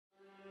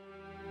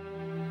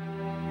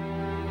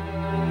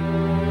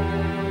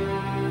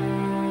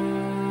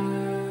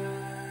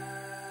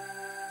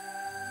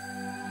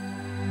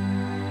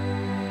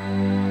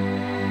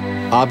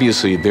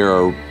Obviously, there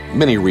are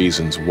many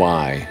reasons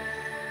why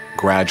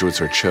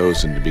graduates are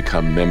chosen to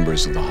become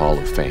members of the Hall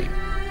of Fame.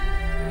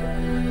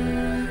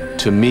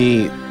 To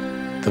me,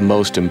 the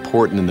most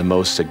important and the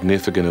most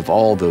significant of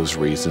all those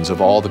reasons, of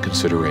all the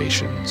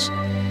considerations,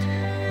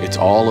 it's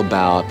all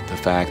about the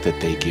fact that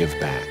they give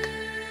back.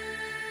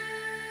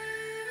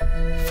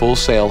 Full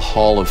Sail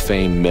Hall of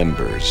Fame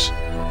members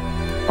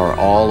are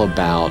all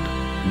about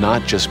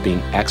not just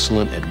being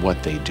excellent at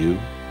what they do.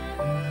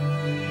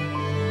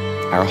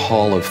 Our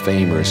Hall of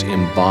Famers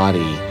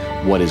embody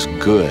what is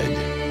good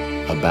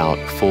about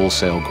Full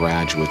Sail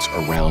graduates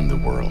around the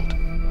world.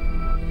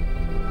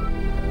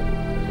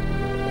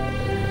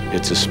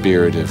 It's a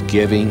spirit of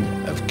giving,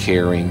 of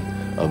caring,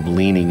 of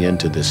leaning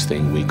into this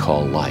thing we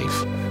call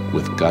life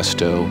with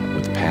gusto,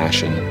 with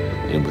passion,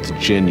 and with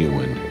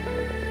genuine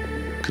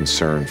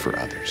concern for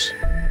others.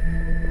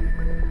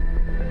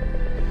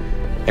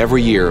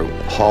 Every year,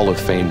 Hall of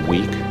Fame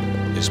week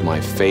is my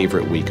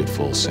favorite week at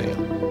Full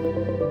Sail.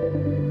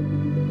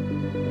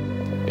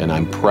 And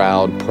I'm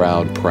proud,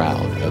 proud,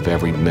 proud of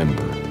every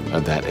member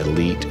of that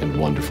elite and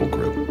wonderful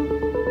group.